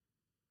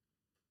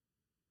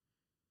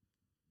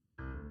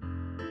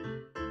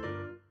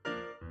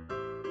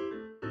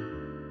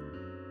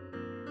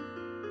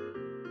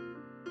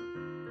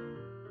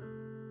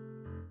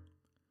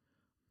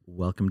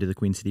Welcome to the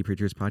Queen City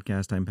Preachers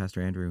Podcast. I'm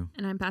Pastor Andrew.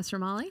 And I'm Pastor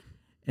Molly.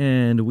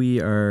 And we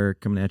are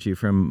coming at you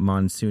from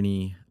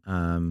monsoony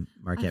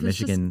Marquette,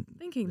 Michigan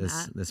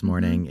this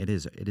morning. Mm-hmm.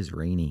 It is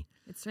rainy.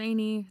 It's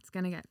rainy. It's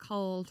going to get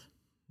cold.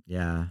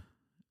 Yeah.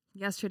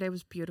 Yesterday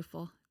was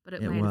beautiful, but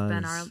it might have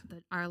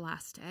been our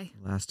last day.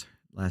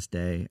 Last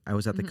day. I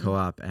was at the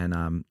co-op,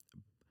 and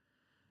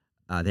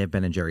they have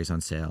Ben & Jerry's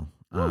on sale.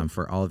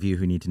 For all of you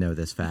who need to know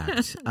this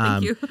fact.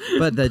 Thank you.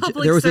 But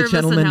there was a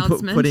gentleman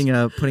putting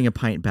a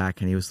pint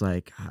back, and he was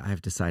like,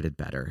 I've decided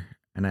better.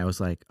 And I was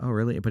like, oh,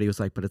 really? But he was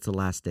like, but it's the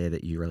last day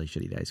that you really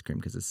should eat ice cream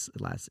because it's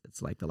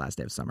like the last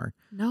day of summer.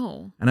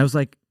 No. And I was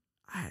like,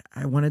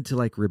 I wanted to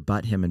like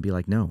rebut him and be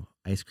like, no,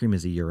 ice cream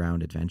is a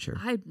year-round adventure.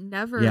 I've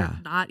never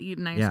not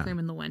eaten ice cream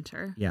in the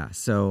winter. Yeah,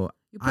 so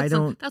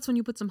that's when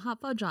you put some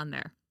hot fudge on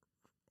there.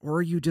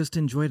 Or you just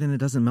enjoy it and it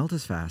doesn't melt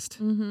as fast,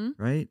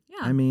 right? Yeah.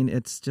 I mean,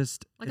 it's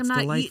just I'm not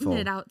delightful.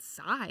 eating it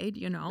outside,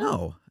 you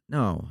know?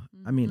 No.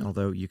 I mean,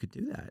 although you could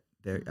do that.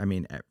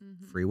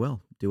 Free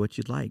will. Do what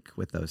you'd like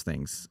with those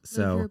things.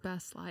 Live your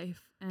best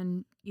life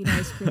and eat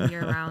ice cream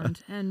year round.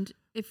 And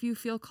if you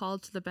feel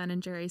called to the Ben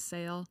 & Jerry's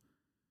sale,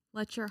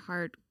 let your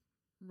heart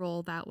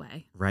roll that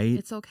way. Right?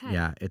 It's okay.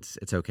 Yeah, it's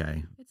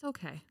okay. It's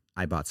okay.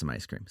 I bought some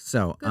ice cream.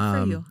 So good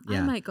for you. Yeah.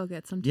 I might go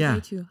get some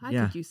today too. I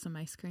could use some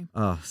ice cream.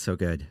 Oh, so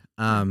good.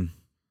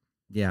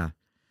 Yeah.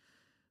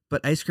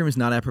 But ice cream is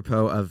not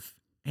apropos of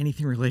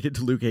anything related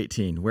to Luke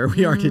 18, where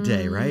we are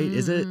today, right?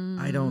 Is it?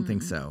 I don't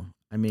think so.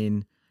 I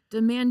mean,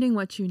 demanding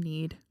what you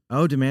need.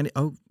 Oh, demanding.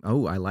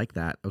 Oh, I like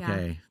that.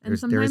 Okay. Yeah.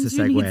 There is a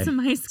segue. You need some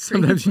ice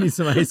cream. Sometimes you need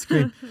some ice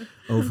cream.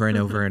 Over and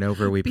over and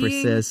over, we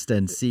persist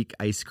and seek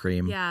ice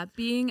cream. Yeah,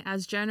 being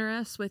as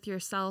generous with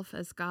yourself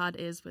as God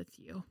is with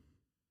you.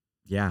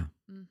 Yeah.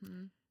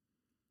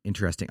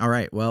 Interesting. All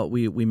right. Well,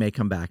 we may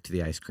come back to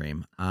the ice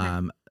cream.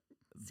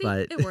 See,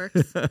 but it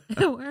works.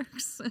 It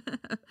works.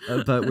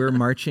 But we're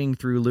marching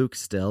through Luke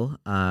still.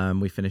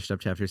 We finished up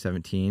chapter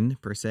 17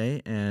 per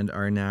se, and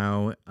are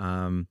now.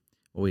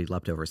 We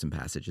leapt over some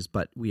passages,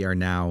 but we are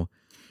now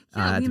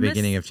at the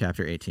beginning of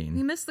chapter 18.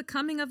 We missed the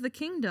coming of the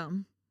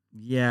kingdom.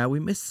 Yeah,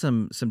 we missed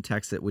some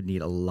texts that would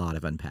need a lot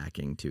of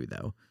unpacking too,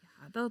 though.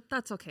 Yeah,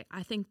 that's okay.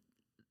 I think.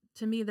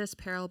 To me, this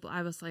parable,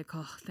 I was like,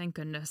 oh, thank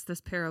goodness, this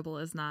parable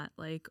is not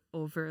like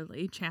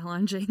overly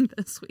challenging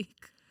this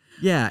week.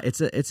 Yeah,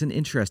 it's an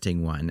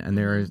interesting one, and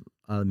there are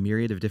a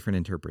myriad of different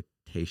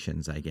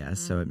interpretations, I guess.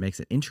 So it makes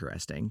it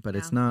interesting, but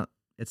it's not.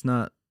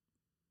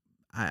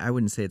 I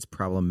wouldn't say it's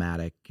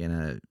problematic in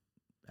a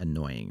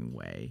annoying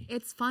way.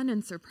 It's fun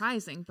and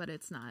surprising, but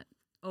it's not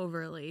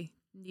overly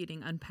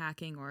needing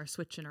unpacking or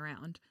switching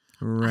around.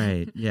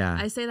 Right. Yeah.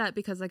 I say that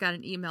because I got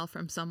an email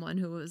from someone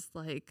who was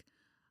like,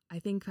 I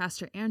think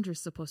Pastor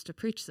Andrew's supposed to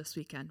preach this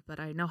weekend, but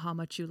I know how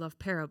much you love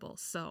parables.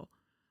 So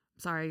I'm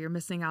sorry, you're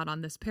missing out on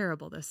this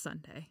parable this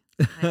Sunday.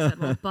 And I said,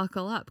 well,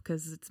 buckle up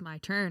because it's my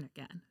turn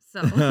again.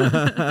 So,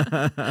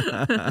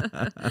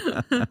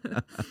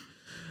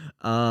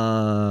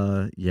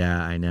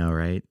 yeah, I know.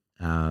 Right.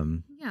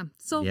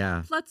 So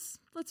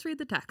let's read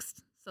the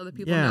text so that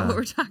people know what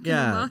we're talking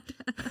about.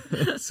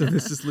 So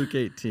this is Luke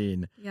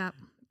 18. Yeah.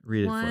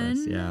 Read it for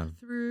us. Yeah.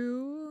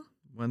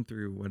 1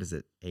 through, what is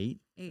it, 8?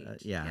 8.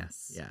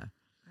 Yes. Yeah.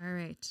 All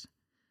right.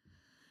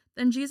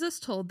 Then Jesus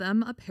told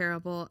them a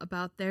parable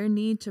about their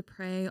need to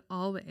pray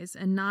always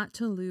and not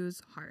to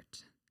lose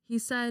heart. He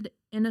said,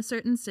 in a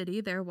certain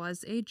city there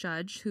was a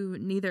judge who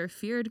neither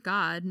feared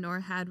God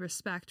nor had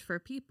respect for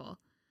people.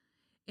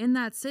 In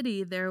that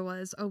city there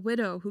was a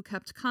widow who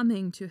kept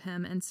coming to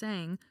him and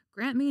saying,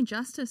 grant me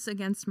justice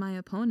against my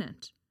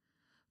opponent.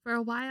 For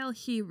a while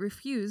he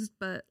refused,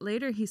 but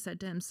later he said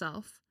to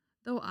himself,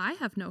 though I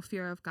have no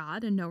fear of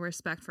God and no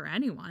respect for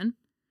anyone,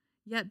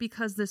 yet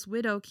because this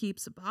widow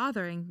keeps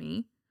bothering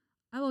me,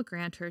 I will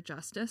grant her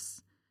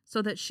justice,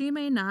 so that she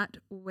may not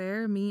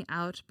wear me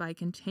out by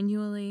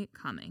continually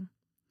coming.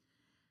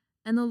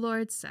 And the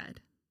Lord said,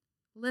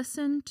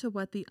 listen to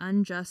what the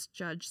unjust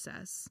judge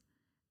says.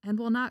 And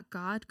will not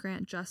God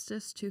grant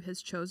justice to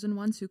his chosen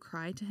ones who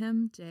cry to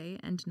him day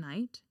and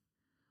night?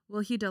 Will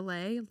he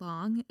delay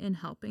long in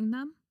helping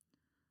them?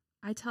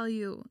 I tell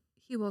you,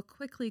 he will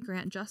quickly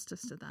grant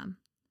justice to them.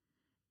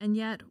 And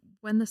yet,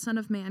 when the Son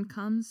of Man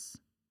comes,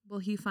 will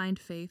he find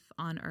faith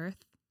on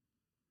earth?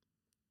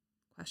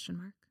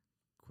 Question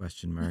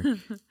mark.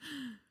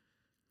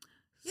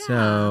 Yeah.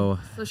 So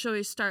shall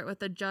we start with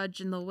the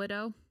judge and the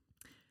widow?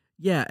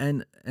 Yeah,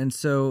 and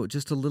so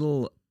just a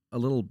little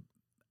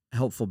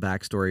helpful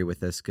backstory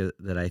with this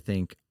that I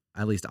think,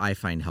 at least I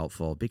find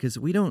helpful, because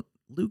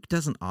Luke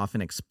doesn't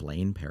often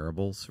explain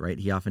parables, right?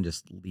 He often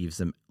just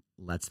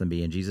lets them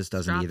be, and Jesus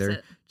doesn't Drops either.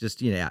 it.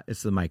 Just,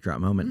 it's the mic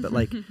drop moment, but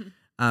like,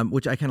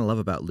 which I kind of love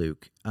about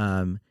Luke.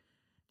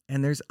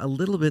 And there's a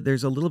little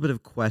bit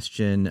of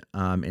question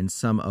in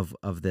some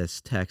of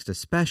this text,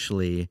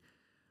 especially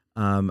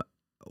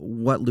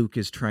what Luke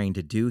is trying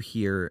to do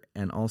here,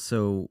 and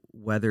also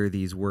whether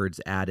these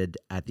words added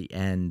at the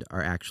end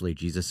are actually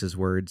Jesus's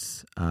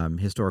words.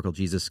 Historical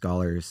Jesus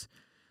scholars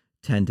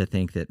tend to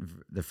think that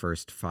the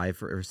first 5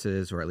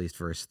 verses, or at least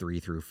verse 3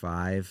 through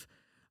 5,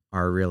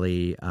 are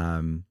really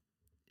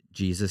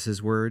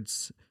Jesus's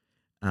words,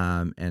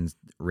 and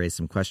raise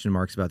some question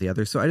marks about the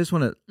others. So I just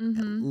want to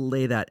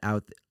lay that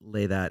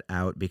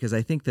out because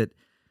I think that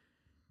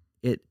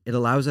it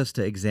allows us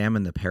to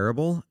examine the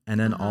parable and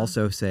then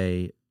also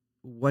say,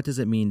 what does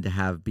it mean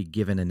to be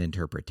given an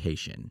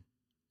interpretation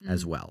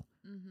as well,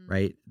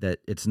 right? That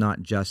it's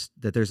not just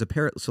that there's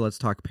so let's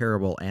talk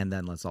parable, and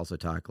then let's also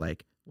talk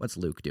like, what's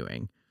Luke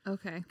doing?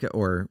 Okay.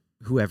 Or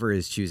whoever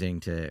is choosing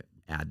to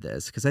add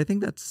this, because I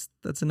think that's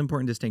an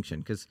important distinction.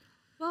 Because,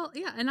 well,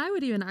 yeah, and I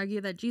would even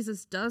argue that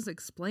Jesus does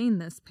explain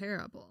this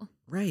parable,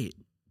 right,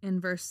 in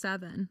verse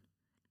 7.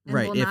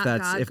 Right,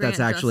 if that's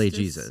actually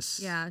Jesus,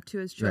 to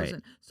his chosen.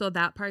 Right. So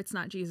that part's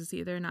not Jesus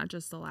either, not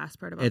just the last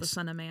part about the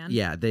Son of Man.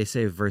 Yeah, they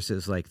say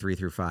verses like 3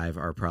 through 5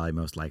 are probably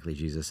most likely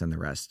Jesus, and the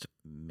rest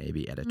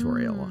maybe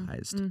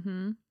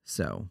editorialized.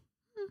 So,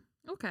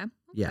 okay.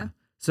 Yeah.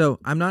 So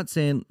I'm not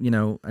saying,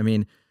 I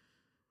mean,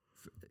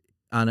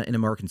 in a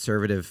more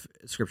conservative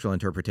scriptural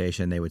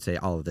interpretation, they would say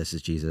all of this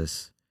is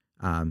Jesus.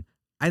 I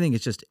think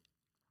it's just,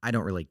 I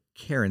don't really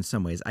care in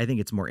some ways. I think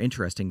it's more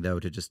interesting, though,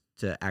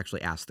 to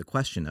actually ask the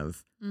question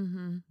of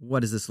what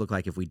does this look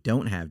like if we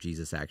don't have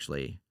Jesus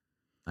actually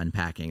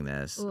unpacking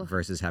this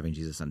versus having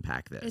Jesus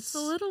unpack this? It's a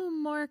little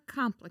more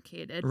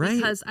complicated, right?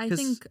 Because I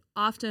think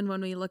often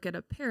when we look at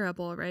a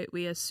parable, right,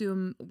 we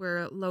assume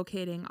we're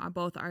locating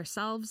both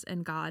ourselves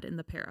and God in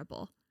the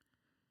parable.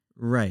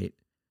 Right.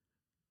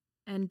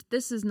 And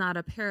this is not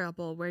a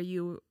parable where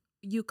you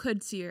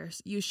could see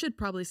you should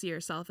probably see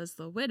yourself as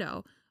the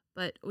widow,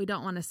 but we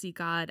don't want to see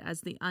God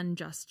as the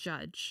unjust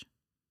judge.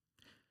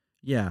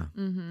 Yeah.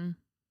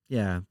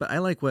 Yeah. But I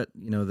like what,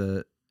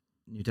 the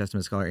New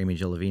Testament scholar Amy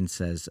Jill Levine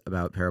says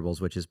about parables,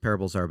 which is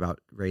parables are about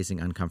raising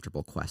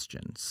uncomfortable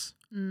questions.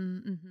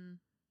 And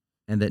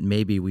that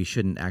maybe we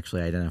shouldn't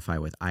actually identify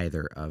with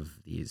either of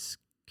these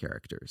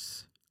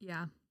characters.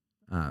 Yeah.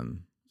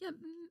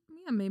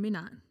 Maybe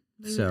not.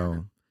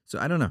 So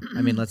I don't know.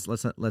 I mean, let's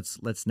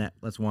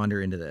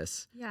wander into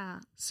this. Yeah.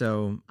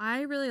 So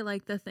I really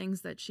like the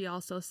things that she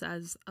also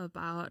says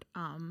about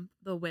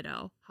the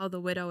widow, how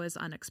the widow is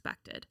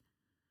unexpected.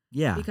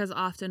 Yeah. Because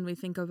often we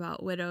think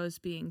about widows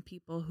being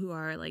people who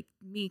are like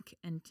meek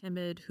and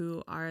timid,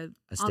 who are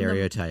a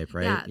stereotype,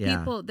 right? Yeah.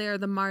 People, they're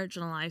the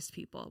marginalized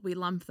people. We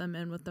lump them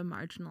in with the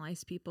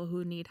marginalized people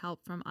who need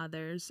help from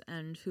others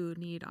and who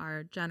need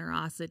our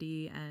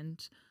generosity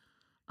and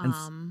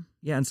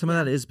and some of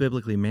that is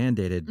biblically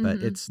mandated, but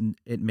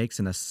it makes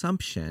an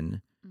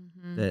assumption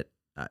that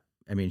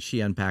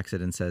she unpacks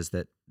it and says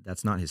that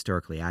that's not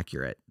historically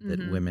accurate.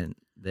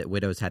 That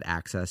widows had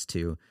access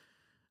to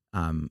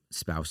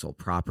spousal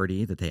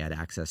property, that they had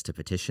access to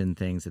petition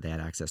things, that they had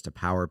access to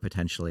power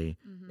potentially.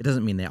 It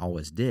doesn't mean they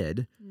always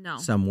did. No,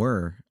 some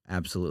were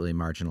absolutely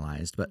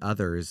marginalized, but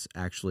others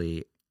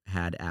actually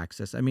had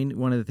access. I mean,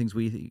 one of the things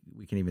we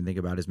can even think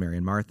about is Mary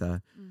and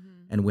Martha,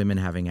 and women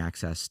having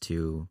access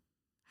to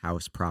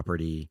house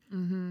property,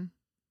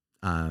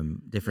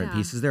 different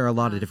pieces. There are a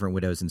lot of different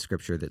widows in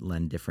Scripture that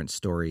lend different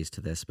stories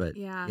to this, but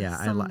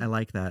I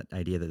like that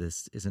idea that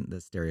this isn't the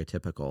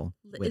stereotypical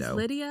widow. Is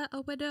Lydia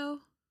a widow?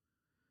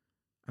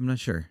 I'm not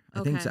sure.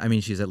 I think so. I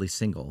mean, she's at least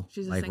single.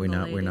 She's a single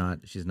lady.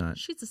 She's not.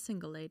 She's a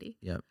single lady.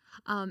 Yep.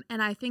 And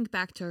I think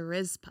back to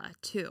Rizpah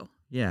too.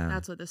 Yeah.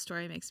 That's what the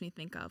story makes me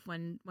think of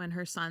when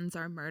her sons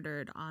are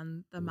murdered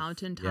on the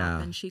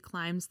mountaintop and she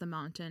climbs the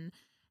mountain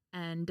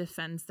and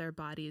defends their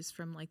bodies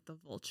from like the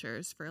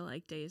vultures for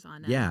like days on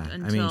end. Yeah, I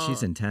mean,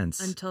 she's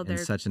intense in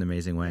such an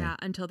amazing way. Yeah,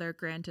 until they're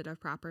granted a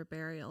proper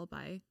burial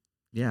by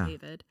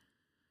David.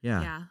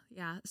 Yeah.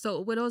 Yeah.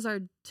 So widows are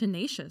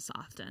tenacious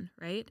often,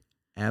 right?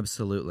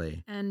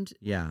 Absolutely. And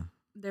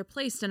they're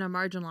placed in a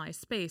marginalized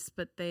space,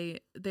 but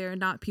they're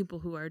not people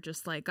who are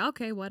just like,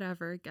 okay,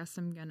 whatever, guess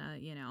I'm gonna,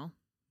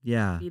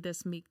 be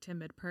this meek,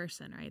 timid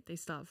person, right? They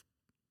still have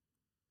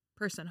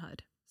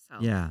personhood.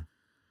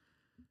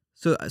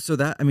 So So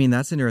that, I mean,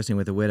 that's interesting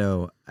with the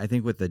widow. I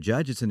think with the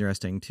judge, it's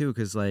interesting too,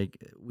 because like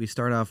we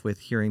start off with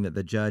hearing that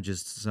the judge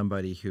is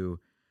somebody who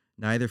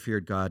neither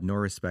feared God nor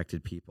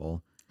respected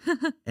people,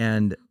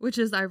 and which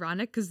is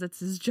ironic because that's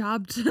his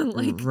job to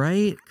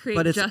create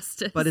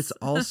justice. But it's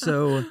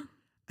also,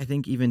 I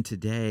think even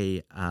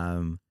today,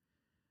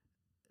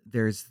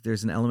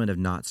 there's an element of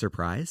not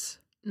surprise,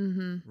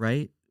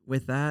 right,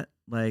 with that.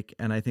 Like,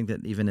 and I think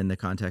that even in the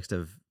context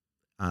of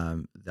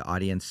the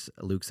audience,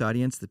 Luke's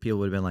audience, the people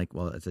would have been like,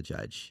 well, it's a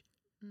judge.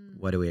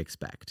 What do we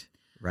expect?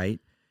 Right?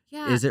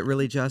 Yeah. Is it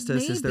really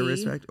justice? Maybe. Is there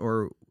respect?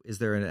 Or is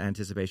there an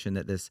anticipation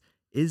that this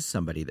is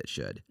somebody that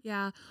should?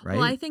 Yeah. Right?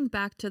 Well, I think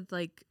back to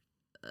like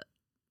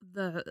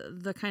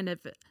the kind of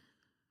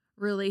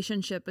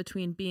relationship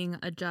between being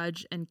a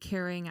judge and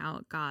carrying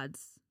out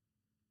God's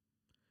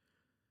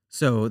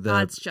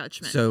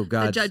judgment. So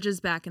the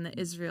judges back in the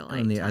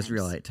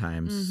Israelite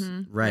times,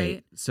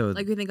 right? So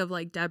like we think of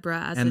like Deborah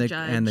as a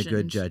judge and the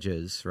good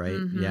judges, right?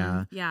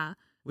 Yeah.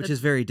 Which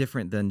is very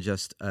different than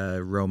just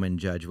a Roman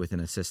judge within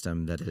a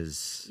system that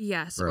is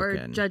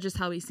broken. Or judges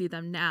how we see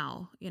them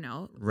now. We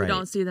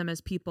don't see them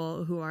as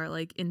people who are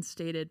like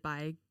instated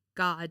by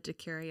God to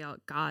carry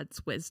out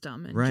God's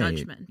wisdom and Right.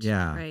 judgment.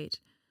 Yeah. Right.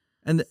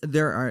 And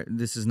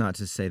this is not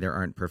to say there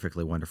aren't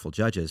perfectly wonderful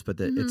judges, but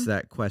it's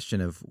that question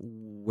of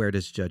where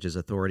does judges'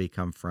 authority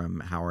come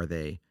from? How are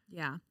they?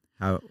 Yeah.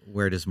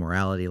 Where does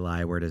morality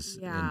lie? Where does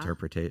Yeah.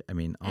 interpretation? I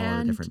mean, all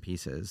the different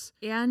pieces.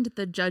 And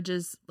the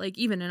judges, like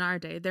even in our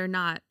day, they're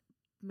not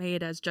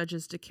made as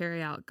judges to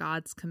carry out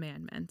God's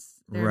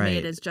commandments. They're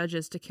made as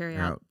judges to carry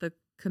out the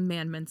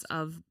commandments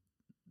of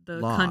the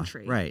law.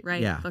 Country. Right.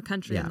 Yeah. The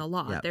country and the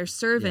law. Yeah. They're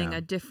serving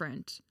a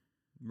different.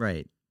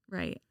 Right.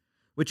 Right.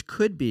 Which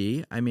could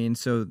be, I mean,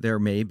 so there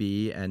may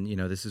be, and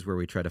this is where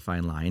we try to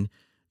find line.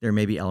 There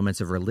may be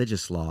elements of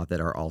religious law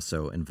that are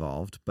also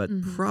involved, but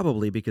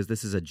probably because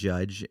this is a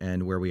judge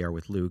and where we are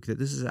with Luke, that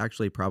this is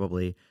actually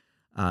probably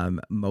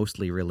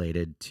mostly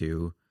related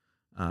to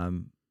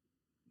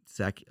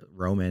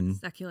secular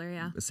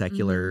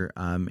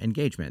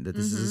engagement, that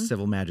this is a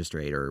civil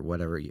magistrate or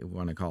whatever you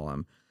want to call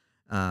him.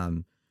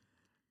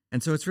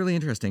 And so it's really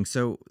interesting.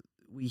 So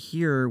we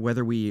hear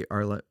whether we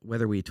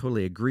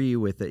totally agree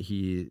with that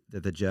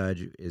the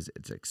judge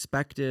it's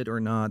expected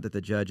or not, that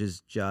the judge is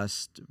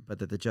just, but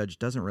that the judge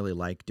doesn't really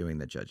like doing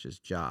the judge's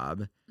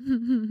job,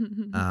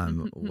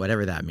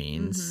 whatever that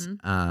means.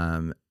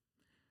 And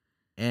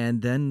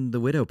then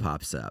the widow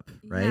pops up,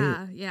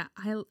 right? Yeah.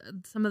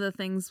 Some of the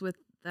things with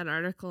that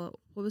article.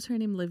 What was her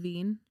name?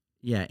 Levine.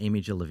 Yeah,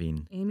 Amy Jill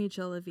Levine.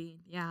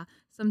 Yeah.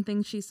 Some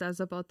things she says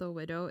about the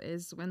widow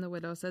is when the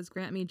widow says,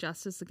 "Grant me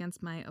justice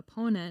against my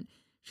opponent,"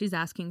 she's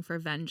asking for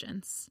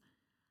vengeance.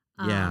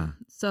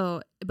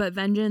 So, but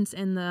vengeance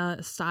in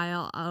the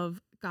style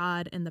of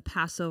God in the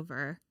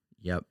Passover.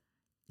 Yep.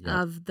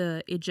 Of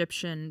the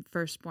Egyptian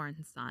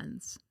firstborn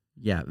sons.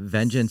 Yeah,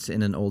 vengeance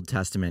in an Old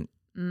Testament.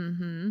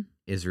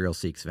 Israel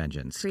seeks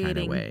vengeance kind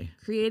of way.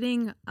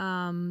 Creating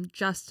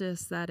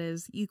justice that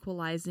is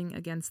equalizing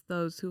against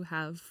those who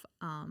have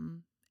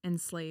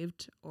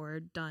enslaved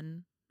or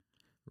done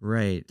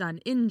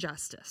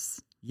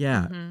injustice.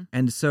 Yeah.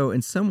 And so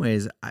in some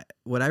ways,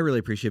 what I really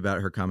appreciate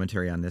about her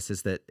commentary on this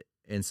is that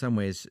in some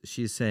ways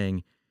she's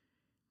saying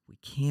we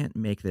can't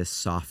make this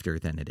softer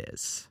than it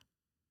is,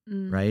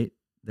 right?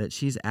 That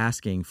she's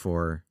asking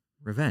for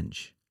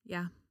revenge.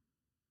 Yeah.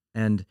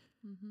 And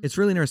it's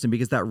really interesting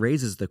because that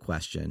raises the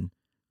question,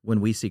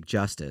 when we seek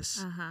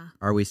justice,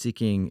 are we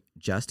seeking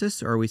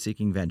justice or are we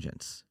seeking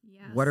vengeance?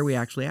 Yes. What are we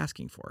actually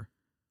asking for?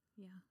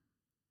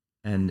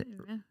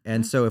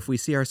 And so if we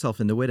see ourselves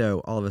in the widow,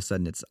 all of a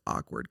sudden it's an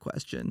awkward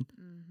question.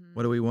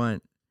 What do we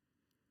want?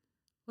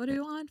 What do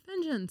we want?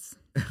 Vengeance.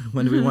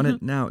 When do we want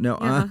it now? No.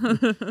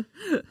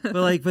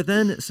 But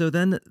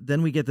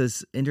then we get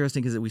this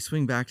interesting because we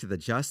swing back to the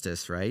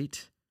justice,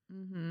 right?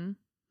 And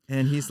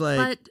he's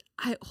like,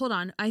 hold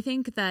on. I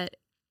think that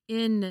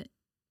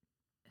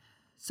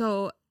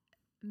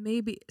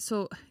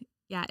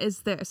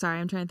is there, sorry,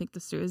 I'm trying to think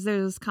this through. Is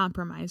there this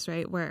compromise,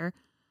 right? Where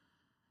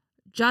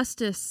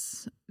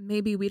justice,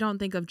 maybe we don't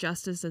think of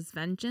justice as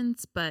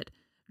vengeance, but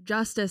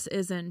justice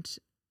isn't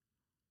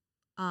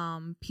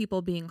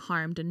people being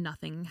harmed and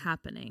nothing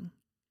happening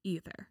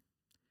either,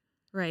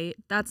 right?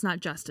 That's not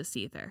justice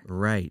either.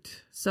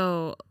 Right.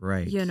 So,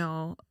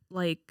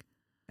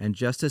 and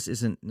justice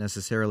isn't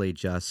necessarily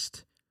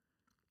just,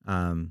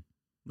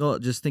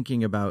 just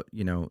thinking about,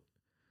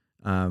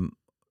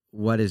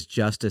 what is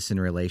justice in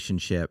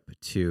relationship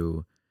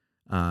to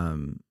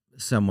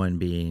someone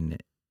being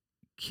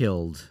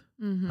killed,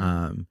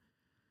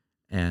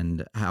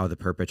 and how the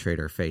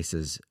perpetrator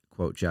faces,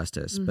 quote,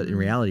 justice. But in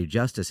reality,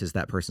 justice is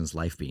that person's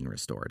life being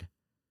restored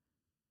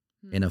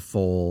in a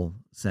full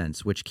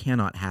sense, which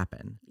cannot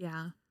happen.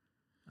 Yeah.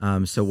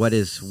 So what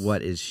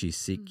is she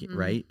seeking,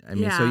 right? I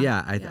mean,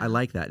 I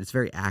like that. It's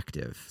very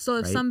active. So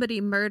if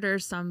somebody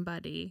murders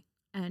somebody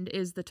and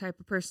is the type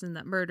of person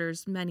that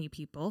murders many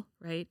people,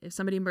 right? If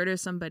somebody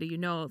murders somebody,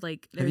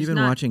 have you been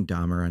watching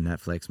Dahmer on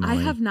Netflix, Molly?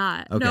 I have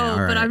not. Okay, no,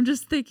 but I'm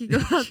just thinking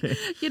about,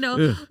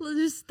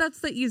 that's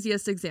the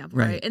easiest example,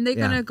 right? And they're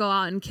going to go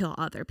out and kill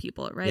other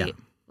people, right?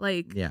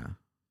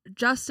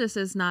 Justice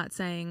is not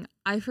saying,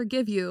 I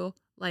forgive you,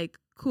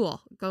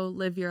 cool, go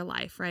live your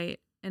life, right?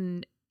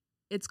 And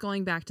it's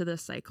going back to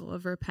this cycle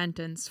of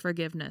repentance,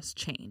 forgiveness,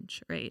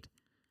 change, right?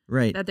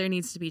 Right. That there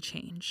needs to be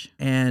change.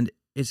 And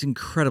it's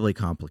incredibly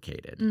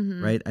complicated,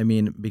 right? I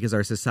mean, because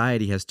our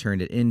society has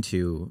turned it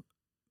into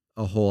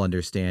a whole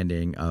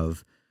understanding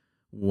of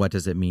what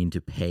does it mean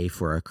to pay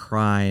for a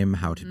crime,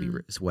 how to be,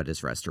 what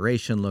does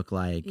restoration look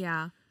like?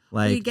 Yeah.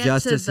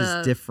 Justice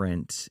is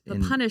different. The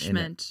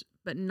punishment,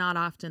 but not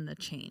often the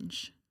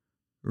change.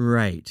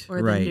 Right.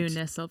 Or the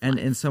newness of life. And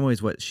in some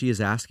ways, what she is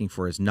asking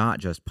for is not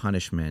just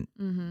punishment,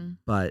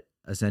 but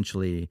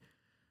essentially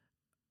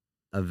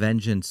a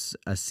vengeance,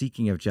 a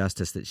seeking of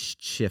justice that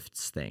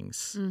shifts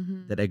things,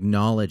 that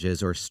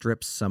acknowledges or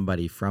strips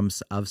somebody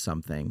of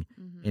something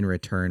in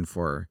return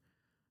for,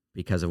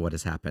 because of what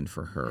has happened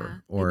for her. Yeah.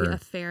 Or maybe a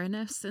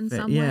fairness in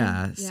some way.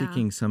 Yeah,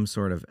 seeking some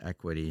sort of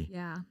equity.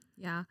 Yeah,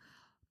 yeah.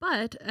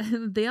 But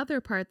the other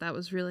part that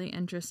was really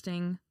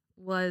interesting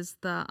was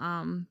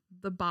the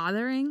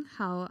bothering,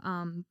 how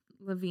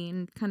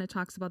Levine kind of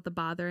talks about the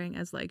bothering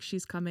as like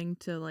she's coming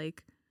to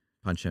like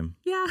punch him.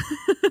 Yeah.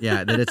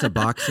 Yeah, that it's a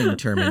boxing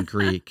term in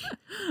Greek.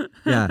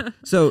 Yeah.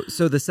 So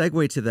the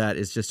segue to that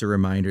is just a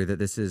reminder that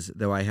this is,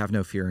 though I have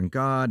no fear in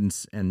God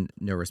and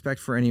no respect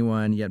for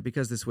anyone, yet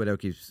because this widow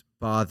keeps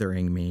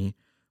bothering me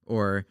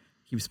or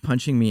keeps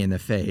punching me in the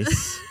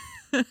face,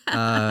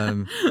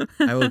 I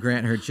will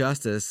grant her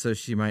justice so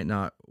she might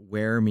not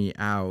wear me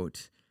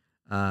out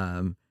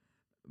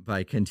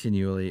by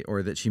continually,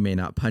 or that she may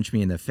not punch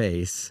me in the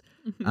face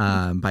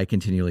by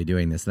continually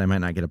doing this, and I might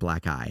not get a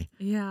black eye.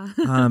 Yeah.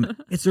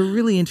 It's a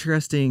really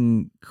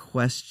interesting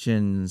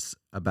questions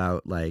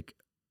about like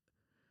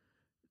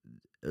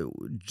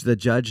the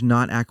judge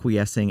not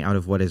acquiescing out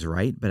of what is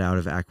right, but out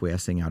of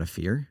acquiescing out of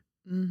fear.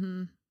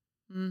 Mm-hmm.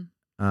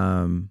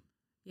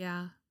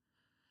 Yeah.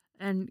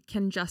 And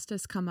can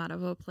justice come out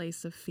of a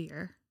place of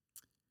fear?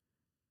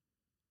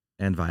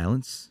 And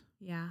violence?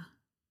 Yeah.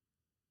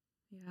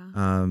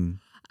 Yeah.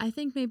 I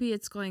think maybe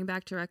it's going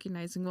back to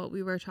recognizing what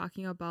we were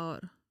talking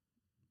about.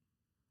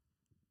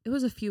 It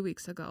was a few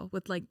weeks ago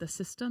with like the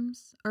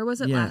systems, or was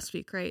it last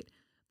week, right?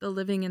 The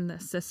living in the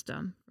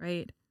system,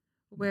 right?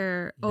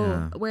 Where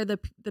where the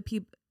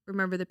people,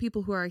 remember, the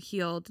people who are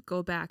healed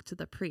go back to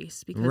the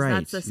priest because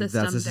that's the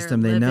system. That's the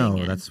system they know.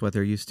 In. That's what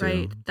they're used to.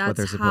 Right. That's what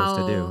they're supposed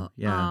to do.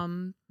 Yeah.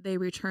 They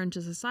return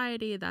to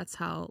society. That's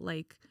how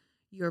like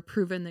you're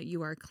proven that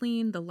you are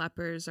clean. The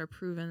lepers are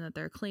proven that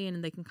they're clean,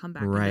 and they can come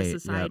back into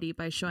society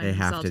by showing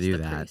themselves to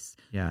the priest.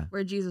 Yeah.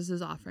 Where Jesus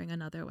is offering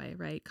another way,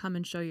 right? Come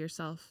and show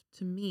yourself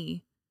to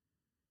me,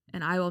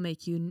 and I will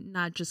make you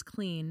not just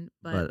clean,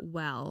 but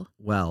well.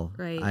 Well,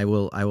 right. I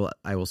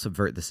will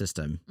subvert the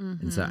system.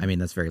 Mm-hmm. And so, I mean,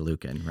 that's very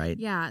Lucan, right?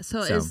 Yeah.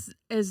 So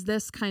is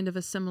this kind of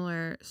a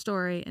similar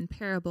story and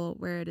parable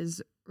where it is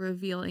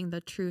revealing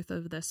the truth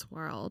of this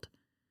world?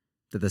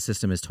 That the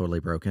system is totally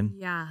broken?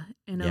 Yeah.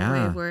 In a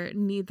way where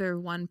neither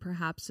one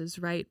perhaps is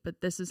right, but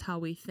this is how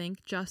we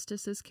think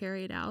justice is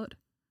carried out.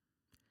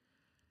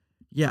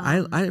 Yeah.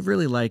 I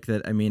really like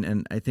that. I mean,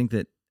 and I think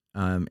that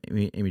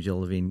Amy Jill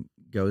Levine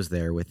goes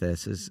there with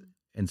this is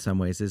in some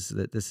ways is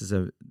that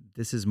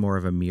this is more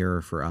of a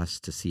mirror for us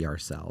to see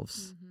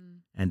ourselves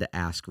and to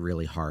ask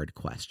really hard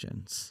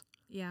questions.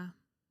 Yeah.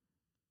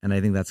 And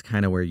I think that's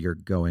kind of where you're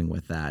going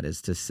with that,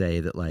 is to say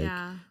that like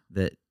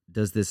that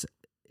is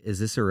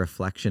this a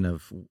reflection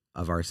of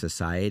our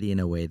society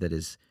in a way that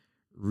is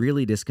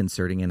really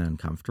disconcerting and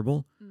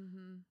uncomfortable,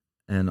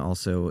 and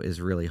also is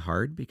really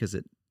hard because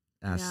it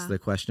asks the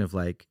question of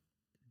like,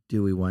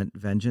 do we want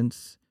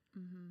vengeance?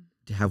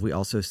 Have we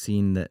also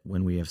seen that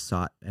when we have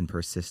sought and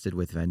persisted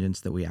with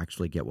vengeance that we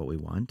actually get what we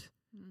want?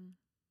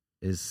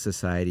 Is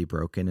society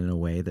broken in a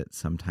way that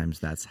sometimes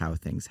that's how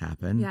things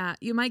happen? Yeah,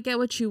 you might get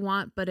what you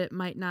want, but it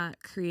might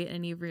not create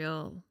any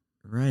real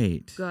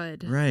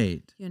good.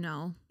 Right. You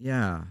know?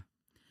 Yeah.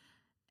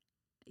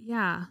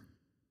 Yeah.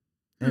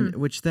 And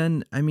which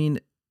then, I mean,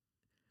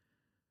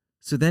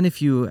 so then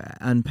if you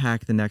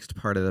unpack the next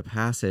part of the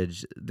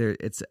passage, there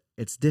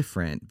it's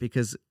different,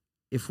 because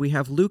if we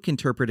have Luke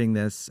interpreting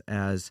this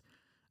as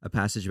a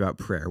passage about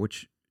prayer,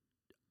 which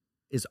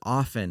is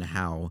often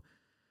how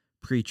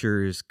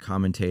preachers,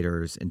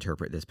 commentators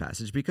interpret this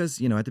passage,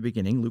 because, at the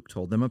beginning,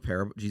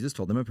 Jesus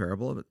told them a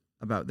parable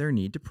about their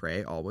need to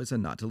pray always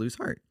and not to lose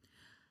heart.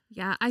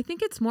 Yeah, I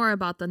think it's more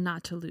about the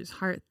not to lose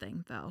heart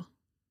thing, though.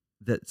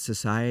 That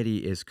society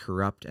is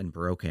corrupt and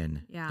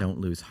broken. Yeah. Don't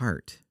lose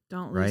heart.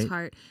 Don't lose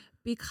heart.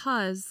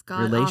 Because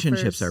God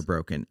relationships offers... are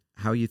broken.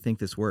 How you think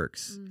this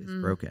works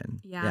is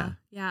broken. Yeah.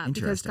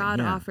 Because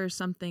God offers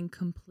something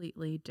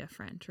completely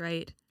different,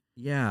 right?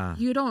 Yeah.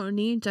 You don't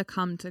need to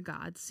come to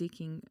God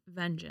seeking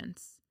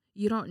vengeance.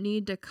 You don't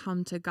need to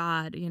come to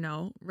God,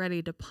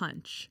 ready to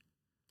punch,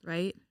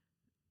 right?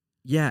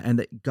 Yeah, and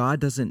that God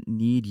doesn't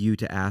need you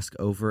to ask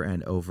over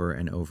and over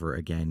and over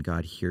again.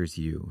 God hears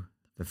you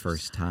the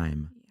first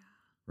time,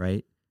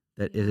 right?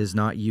 That it is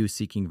not you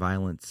seeking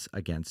violence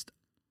against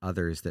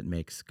others that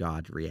makes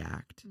God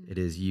react. It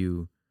is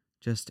you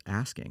just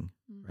asking,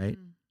 right?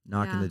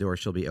 Knocking the door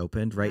shall be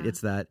opened, right?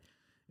 Yeah.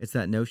 It's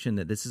that notion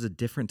that this is a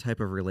different type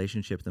of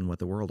relationship than what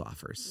the world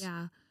offers.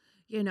 Yeah.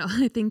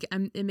 I think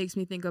it makes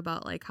me think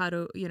about like how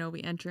do,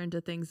 we enter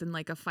into things in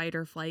like a fight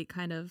or flight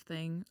kind of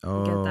thing.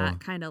 Oh. Get that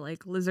kind of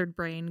like lizard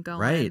brain going.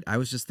 Right. I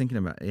was just thinking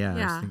about,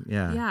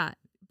 Yeah.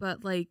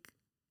 But like,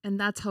 and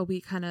that's how we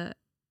kind of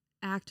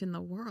act in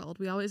the world.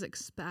 We always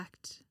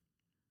expect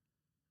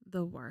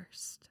the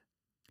worst.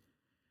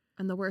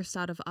 And the worst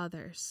out of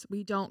others.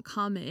 We don't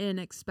come in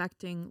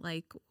expecting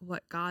like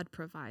what God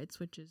provides,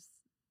 which is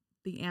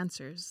the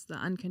answers, the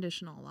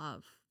unconditional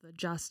love, the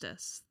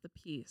justice, the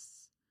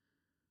peace.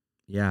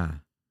 Yeah.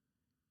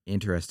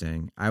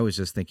 Interesting. I was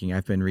just thinking,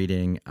 I've been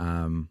reading,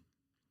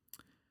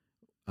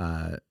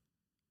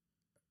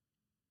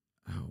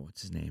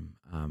 what's his name?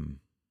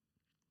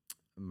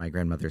 My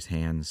Grandmother's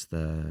Hands,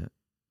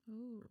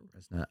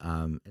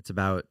 it's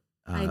about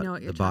I know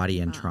what you're the body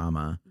and about.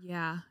 Trauma,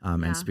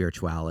 and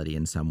spirituality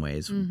in some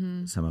ways.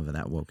 Some of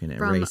that woken in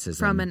racism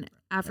from an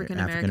African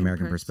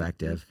American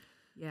perspective.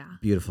 Yeah,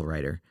 beautiful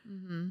writer.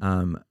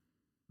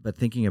 But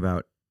thinking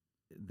about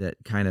that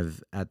kind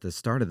of at the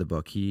start of the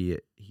book, he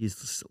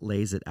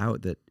lays it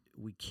out that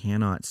we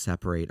cannot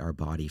separate our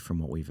body from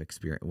what we've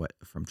experienced,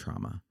 from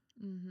trauma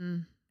Mm-hmm.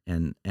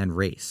 and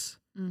race.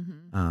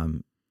 Mm-hmm.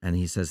 And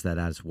he says that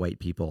as white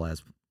people,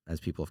 as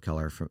people of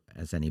color,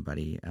 as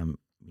anybody,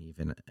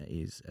 even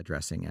he's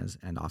addressing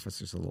and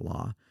officers of the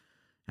law,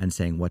 and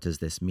saying, what does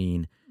this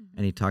mean? Mm-hmm.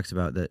 And he talks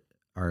about that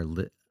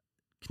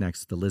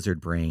connects the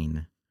lizard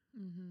brain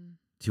Mm-hmm.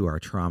 to our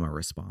trauma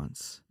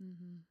response.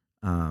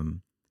 Mm-hmm.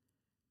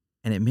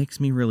 And it makes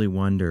me really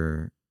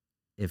wonder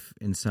if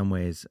in some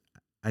ways,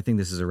 I think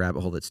this is a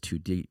rabbit hole that's too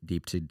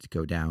deep to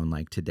go down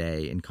like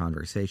today in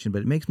conversation,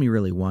 but it makes me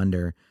really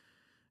wonder,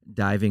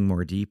 diving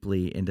more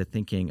deeply into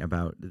thinking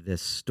about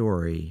this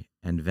story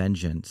and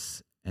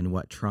vengeance and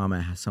what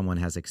trauma someone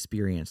has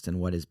experienced and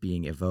what is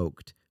being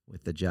evoked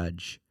with the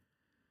judge.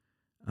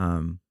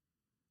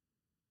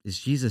 Is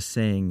Jesus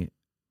saying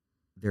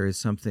there is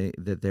something,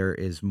 that there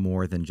is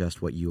more than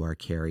just what you are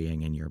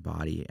carrying in your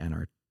body and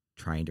are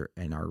trying to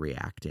and are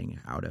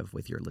reacting out of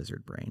with your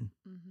lizard brain?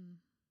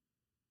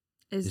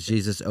 Mm-hmm. Is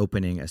Jesus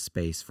opening a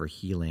space for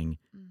healing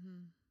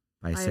mm-hmm.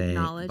 by saying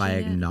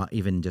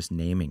even just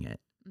naming it?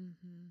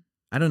 Mm-hmm.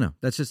 I don't know.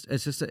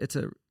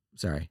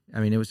 Sorry. I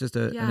mean, it was just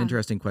an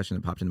interesting question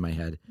that popped into my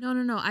head.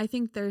 No. I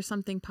think there's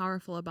something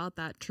powerful about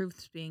that,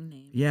 truths being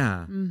named.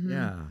 Yeah. Mm-hmm.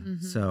 Yeah.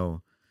 Mm-hmm.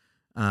 So,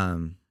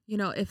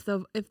 if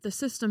the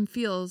system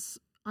feels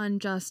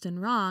unjust and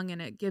wrong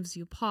and it gives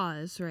you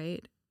pause,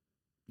 right?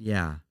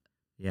 Yeah.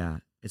 Yeah.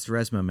 It's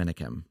Resma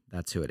Menakem.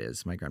 That's who it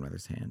is. My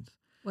grandmother's hand.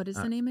 What is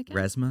the name again?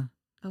 Resma.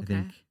 Okay.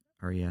 I think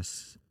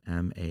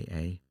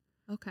RESMAA.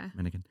 Okay.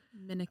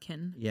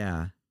 Minikin.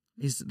 Yeah.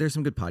 There's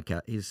some good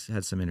podcast. He's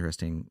had some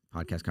interesting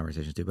podcast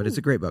conversations too, but it's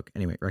a great book.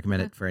 Anyway,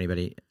 recommend it for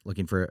anybody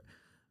looking for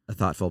a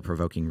thoughtful,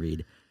 provoking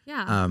read.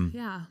 Yeah.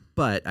 Yeah.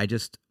 But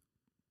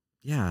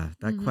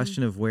that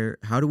question of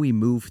how do we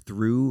move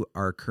through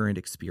our current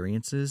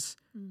experiences?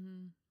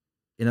 Mm-hmm.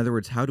 In other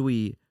words, how do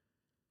we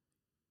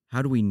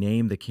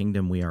name the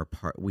kingdom we are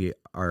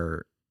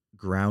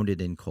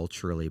grounded in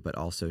culturally, but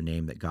also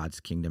name that God's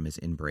kingdom is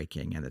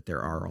inbreaking and that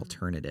there are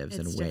alternatives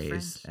and ways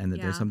different. And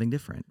that there's something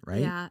different,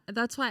 right? Yeah.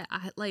 That's why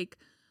it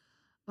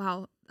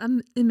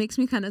makes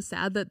me kind of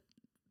sad that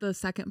the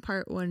second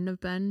part wouldn't have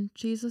been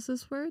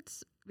Jesus's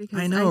words, because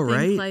I know,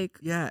 think, right?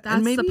 That's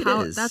and maybe the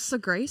power. it is. That's the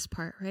grace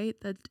part, right?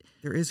 That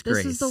there is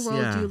grace. This is the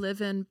world you live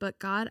in, but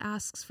God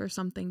asks for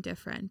something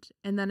different.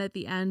 And then at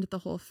the end, the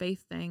whole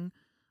faith thing,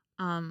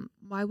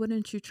 why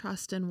wouldn't you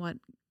trust in what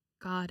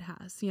God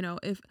has?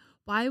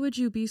 Why would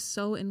you be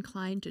so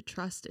inclined to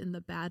trust in the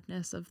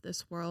badness of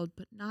this world,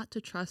 but not to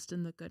trust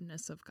in the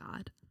goodness of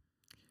God?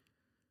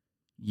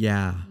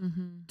 Yeah.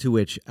 Mm-hmm. To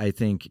which I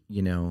think,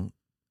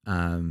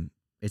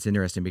 it's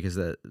interesting because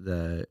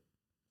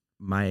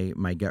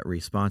my gut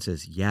response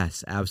is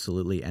yes,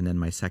 absolutely. And then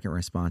my second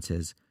response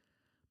is,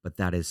 but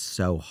that is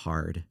so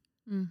hard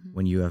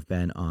when you have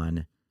been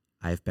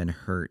I've been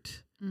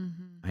hurt.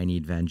 Mm-hmm. I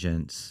need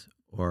vengeance,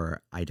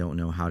 or I don't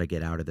know how to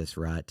get out of this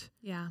rut.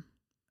 Yeah.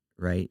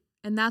 Right.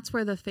 And that's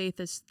where the faith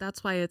is.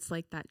 That's why it's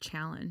like that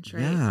challenge,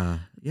 right? Yeah.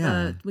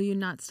 Yeah. Will you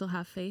not still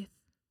have faith?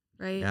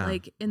 Right. Yeah.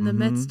 Like in the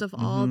midst of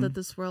all that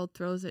this world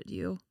throws at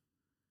you.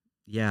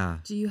 Yeah.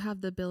 Do you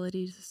have the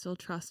ability to still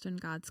trust in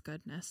God's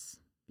goodness?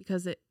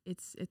 Because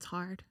it's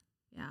hard.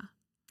 Yeah.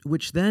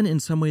 Which then in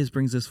some ways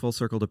brings us full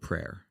circle to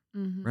prayer,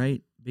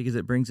 right? Because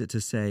it brings it to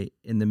say,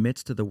 in the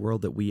midst of the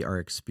world that we are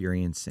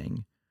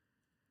experiencing,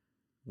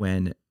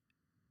 when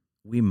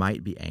we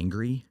might be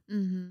angry,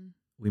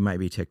 we might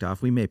be ticked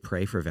off, we may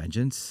pray for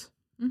vengeance,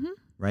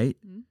 right?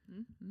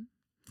 Mm-hmm.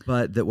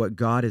 But that what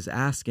God is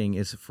asking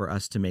is for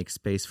us to make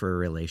space for a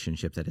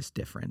relationship that is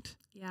different.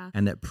 Yeah.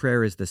 And that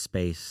prayer is the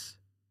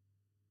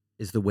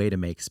way to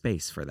make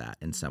space for that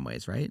in some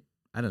ways, right?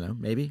 I don't know,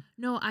 maybe?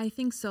 No, I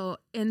think so.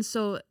 And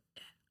so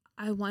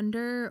I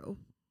wonder,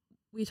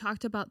 we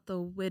talked about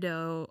the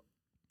widow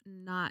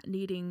not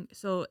needing,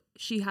 so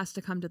she has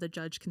to come to the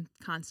judge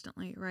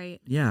constantly, right?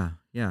 Yeah,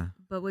 yeah.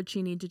 But would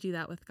she need to do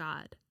that with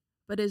God?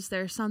 But is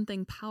there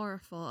something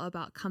powerful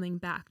about coming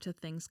back to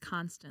things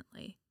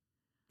constantly?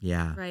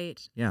 Yeah.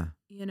 Right? Yeah.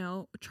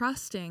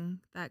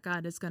 Trusting that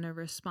God is going to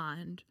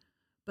respond,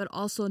 but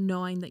also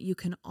knowing that you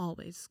can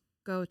always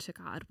go to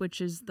God, which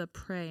is the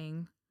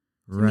praying.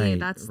 To me,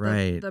 that's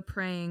the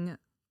praying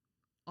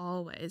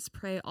always.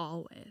 Pray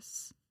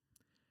always.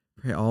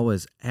 Pray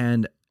always.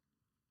 And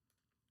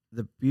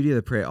the beauty of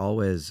the pray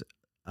always,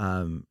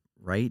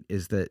 right,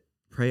 is that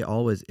pray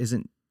always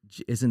isn't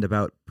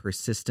about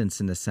persistence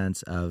in the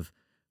sense of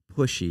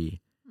pushy.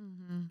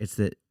 Mm-hmm. It's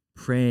that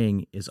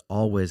praying is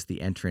always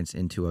the entrance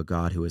into a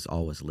God who is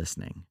always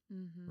listening,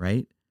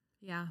 right?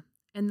 Yeah.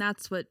 And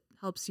that's what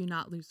helps you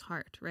not lose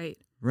heart, right?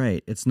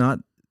 Right. It's not,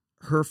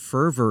 her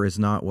fervor is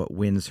not what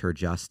wins her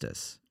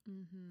justice,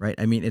 right?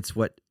 I mean, it's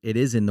what it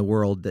is in the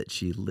world that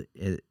she,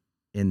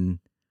 in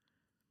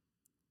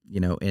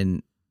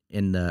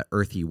the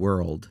earthy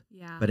world.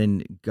 Yeah. But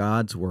in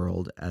God's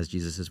world, as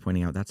Jesus is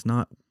pointing out, that's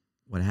not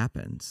what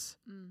happens.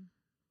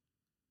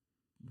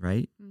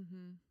 Right?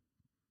 Mm-hmm.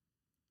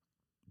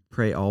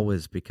 Pray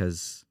always,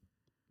 because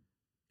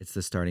it's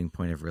the starting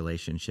point of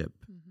relationship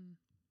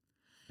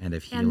and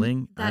of And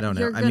healing. I that don't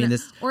know. you're I mean, gonna-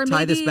 this or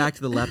tie this maybe- back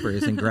to the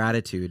lepers and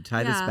gratitude.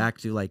 Tie this Yeah. back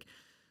to like,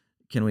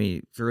 can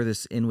we throw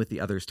this in with the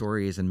other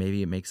stories and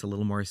maybe it makes a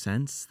little more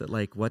sense that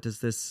like, what is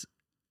Jesus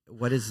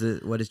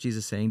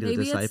saying to Maybe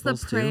the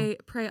disciples it's the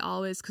too? pray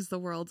always, because the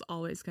world's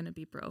always going to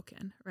be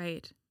broken,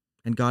 right?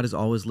 And God is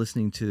always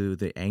listening to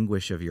the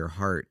anguish of your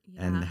heart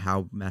and Yeah.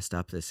 how messed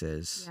up this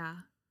is. Yeah,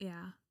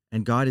 yeah.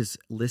 And God is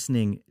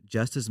listening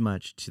just as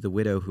much to the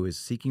widow who is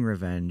seeking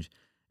revenge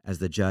as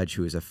the judge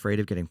who is afraid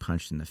of getting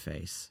punched in the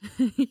face.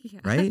 Yeah.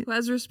 Right? Who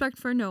has respect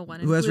for no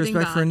one, Who has including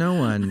respect for God. no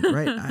one,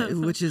 right?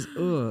 Which is,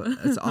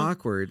 it's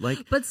awkward.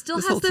 Like, But still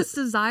this has whole this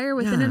desire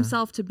within yeah.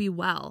 himself to be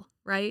well,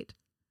 right?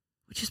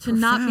 which is to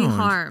not be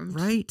profound, harmed.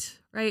 right?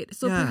 Right.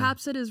 So Yeah.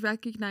 perhaps it is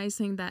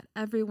recognizing that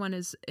everyone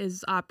is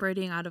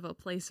operating out of a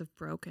place of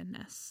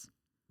brokenness.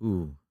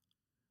 Ooh.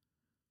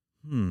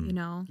 You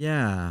know?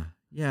 Yeah.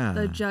 Yeah.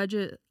 The judge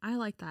is, I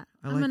like that.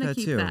 I I'm like gonna that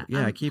keep too. that.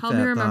 Yeah, keep help that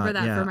me remember thought.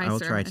 that Yeah, for my I will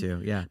sermon. try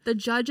to. Yeah. The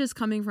judge is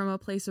coming from a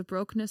place of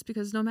brokenness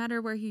because no matter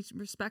where he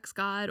respects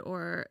God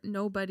or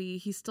nobody,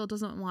 he still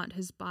doesn't want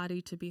his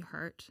body to be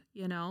hurt,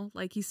 you know?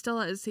 Like he still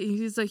is,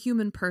 he's a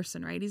human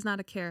person, right? He's not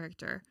a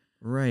character.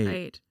 Right.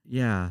 Right.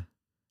 Yeah.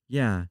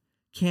 Yeah.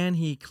 Can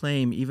he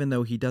claim, even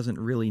though he doesn't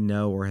really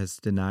know or has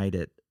denied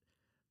it,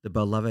 the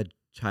beloved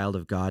child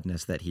of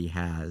Godness that he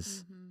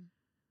has?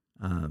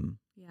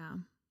 Yeah.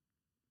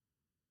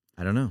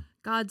 I don't know.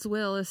 God's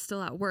will is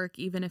still at work,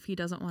 even if he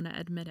doesn't want to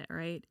admit it,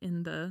 right?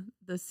 In the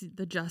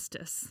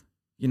justice.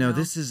 You know, No.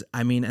 this is,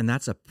 I mean, and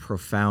that's a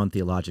profound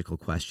theological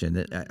question.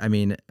 That I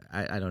mean,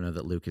 I don't know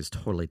that Luke is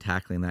totally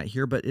tackling that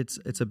here, but it's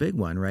a big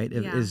one, right?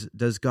 Yeah.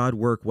 Does God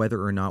work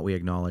whether or not we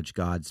acknowledge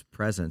God's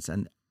presence?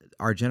 And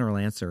our general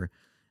answer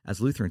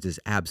as Lutherans is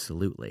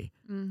absolutely.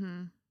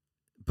 Mm-hmm.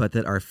 But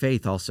that our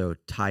faith also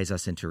ties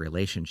us into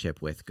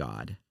relationship with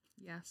God.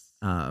 Yes.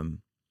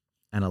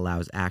 And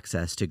allows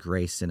access to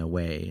grace in a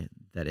way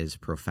that is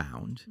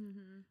profound.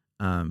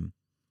 Mm-hmm.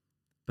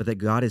 But that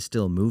God is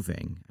still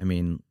moving. I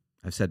mean,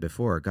 I've said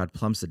before, God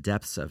plumbs the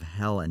depths of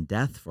hell and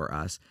death for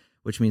us,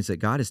 which means that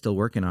God is still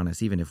working on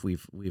us, even if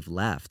we've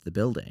left the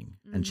building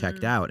and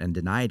checked out and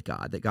denied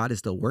God. That God is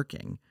still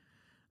working.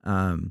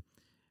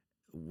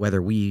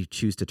 Whether we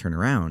choose to turn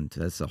around,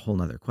 that's a whole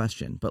nother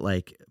question. But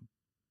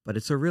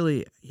it's a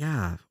really,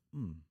 yeah.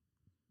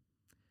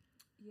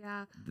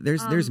 Yeah.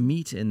 There's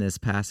meat in this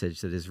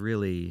passage that is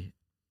really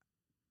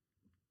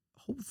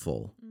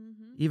hopeful,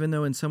 even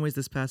though in some ways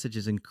this passage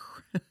is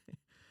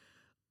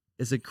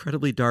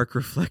incredibly dark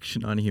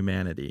reflection on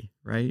humanity,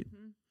 right?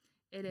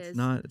 It is.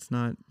 It's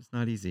not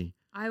easy.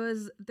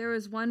 There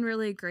was one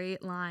really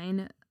great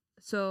line.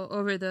 So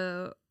over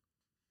the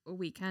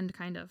weekend,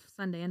 kind of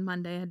Sunday and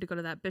Monday, I had to go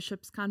to that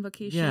bishop's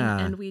convocation, Yeah.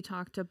 and we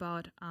talked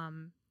about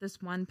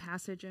this one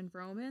passage in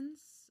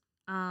Romans.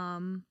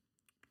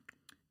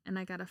 And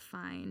I gotta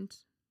find.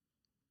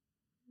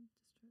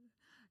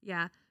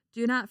 Yeah.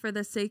 Do not for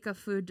the sake of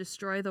food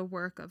destroy the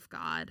work of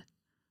God.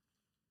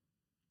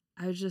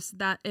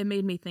 It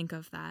made me think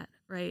of that,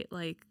 right?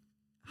 Like,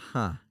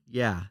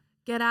 Yeah.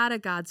 get out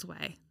of God's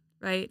way,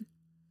 right?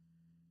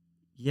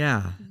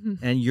 Yeah.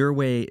 And your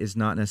way is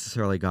not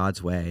necessarily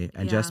God's way.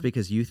 And Yeah. just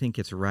because you think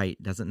it's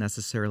right doesn't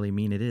necessarily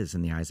mean it is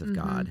in the eyes of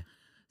God.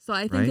 So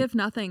I think Right? if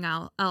nothing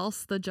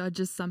else, the judge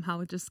is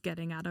somehow just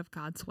getting out of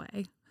God's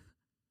way.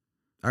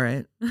 All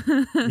right.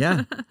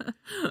 Yeah.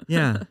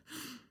 Yeah.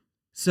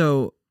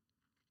 So,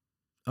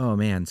 oh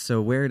man.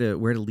 So where to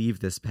leave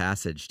this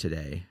passage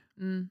today?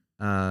 Ooh.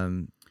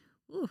 I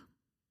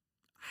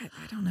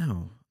don't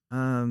know.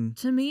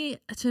 To me,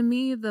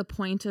 the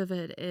point of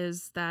it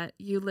is that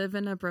you live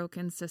in a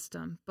broken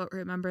system, but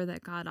remember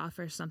that God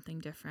offers something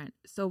different.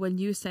 So when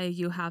you say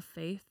you have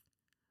faith,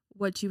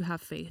 what you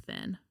have faith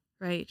in,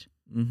 right?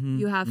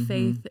 You have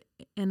faith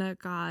in a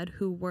God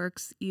who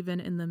works even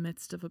in the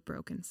midst of a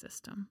broken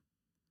system.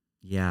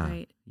 Yeah.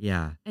 Right.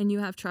 Yeah. And you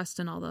have trust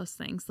in all those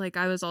things. Like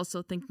I was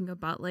also thinking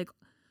about like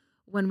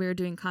when we were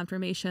doing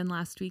confirmation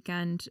last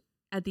weekend,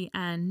 at the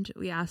end,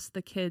 we asked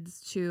the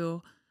kids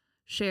to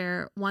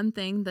share one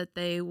thing that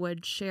they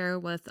would share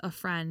with a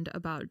friend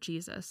about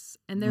Jesus.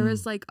 And there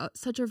was like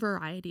such a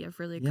variety of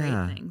really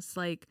Yeah. great things.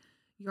 Like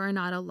you're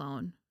not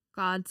alone.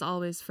 God's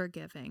always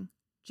forgiving.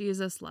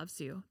 Jesus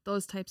loves you.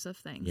 Those types of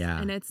things.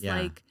 Yeah. And it's Yeah.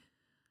 like,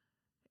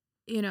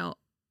 you know,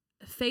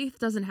 faith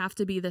doesn't have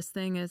to be this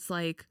thing. It's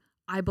like,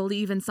 I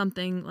believe in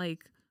something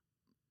like,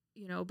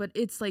 you know, but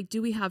it's like,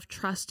 do we have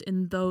trust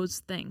in those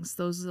things,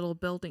 those little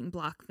building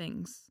block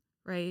things,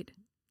 right?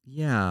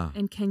 Yeah.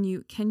 And can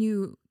you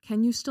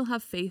still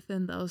have faith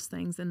in those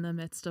things in the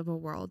midst of a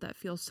world that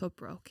feels so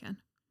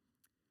broken?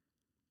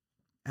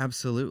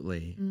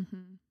 Absolutely.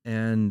 Mm-hmm.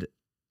 And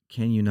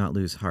can you not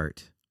lose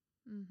heart?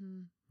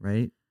 Mm-hmm.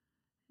 Right?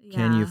 Yeah.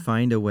 Can you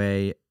find a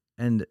way?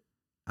 And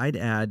I'd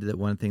add that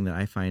one thing that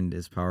I find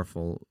is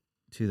powerful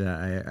to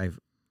that.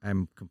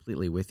 I'm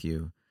completely with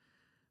you,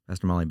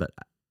 Pastor Molly. But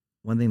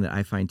one thing that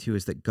I find too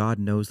is that God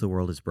knows the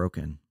world is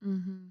broken.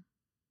 Mm-hmm.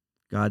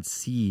 God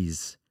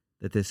sees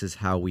that this is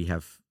how we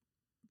have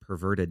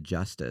perverted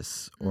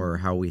justice or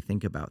how we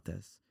think about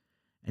this.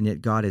 And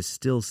yet God is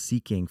still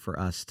seeking for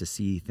us to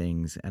see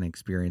things and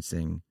experience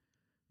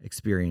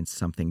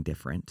something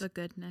different. The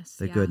goodness.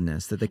 The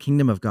goodness, that the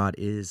kingdom of God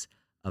is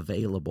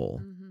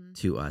available Mm-hmm.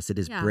 to us. It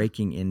is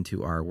breaking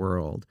into our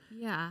world.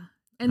 Yeah.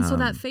 And so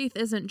that faith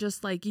isn't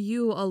just like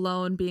you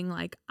alone being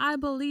like, I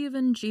believe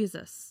in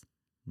Jesus.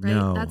 Right?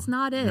 No, that's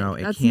not it. No,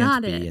 that's can't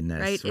not be it. in this,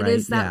 right? right? It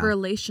is that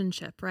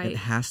relationship, right? It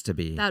has to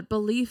be. That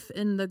belief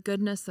in the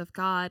goodness of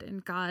God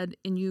and God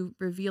in you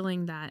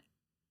revealing that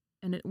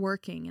and it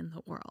working in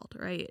the world,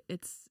 right?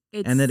 It's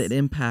and that it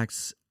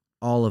impacts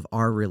all of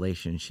our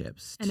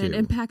relationships and too. it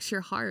impacts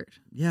your heart.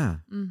 Yeah.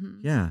 Mm-hmm.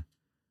 Yeah.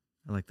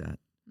 I like that.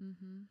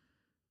 Mm-hmm.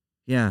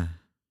 Yeah.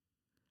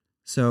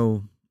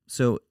 So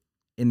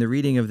in the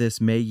reading of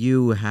this, may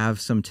you have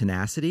some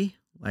tenacity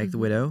like the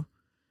widow,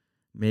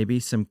 maybe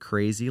some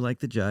crazy like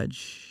the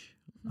judge,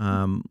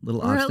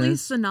 little or obstinance, at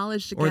least the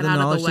knowledge to or get the out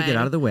knowledge of the way. to get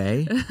out of the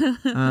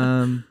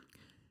way.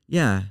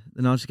 Yeah,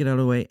 the knowledge to get out of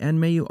the way, and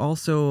may you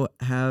also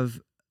have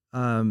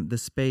the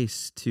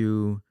space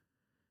to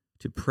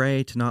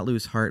pray, to not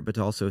lose heart, but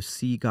to also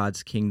see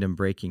God's kingdom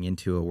breaking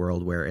into a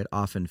world where it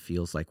often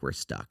feels like we're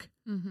stuck.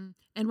 Mm-hmm.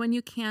 And when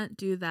you can't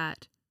do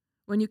that,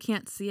 when you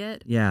can't see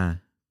it,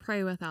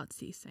 pray without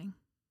ceasing.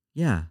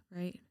 Yeah.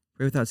 Right?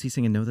 Pray without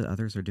ceasing and know that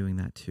others are doing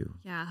that too.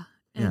 Yeah.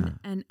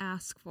 And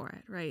ask for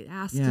it, right?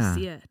 Ask to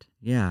see it.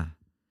 Yeah.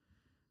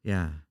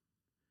 Yeah.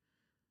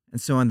 And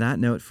so on that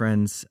note,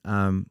 friends,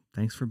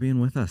 thanks for being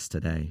with us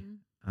today.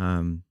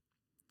 Mm-hmm.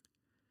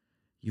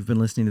 You've been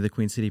listening to the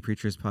Queen City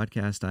Preachers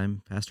Podcast.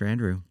 I'm Pastor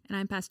Andrew. And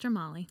I'm Pastor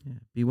Molly. Yeah.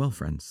 Be well,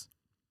 friends.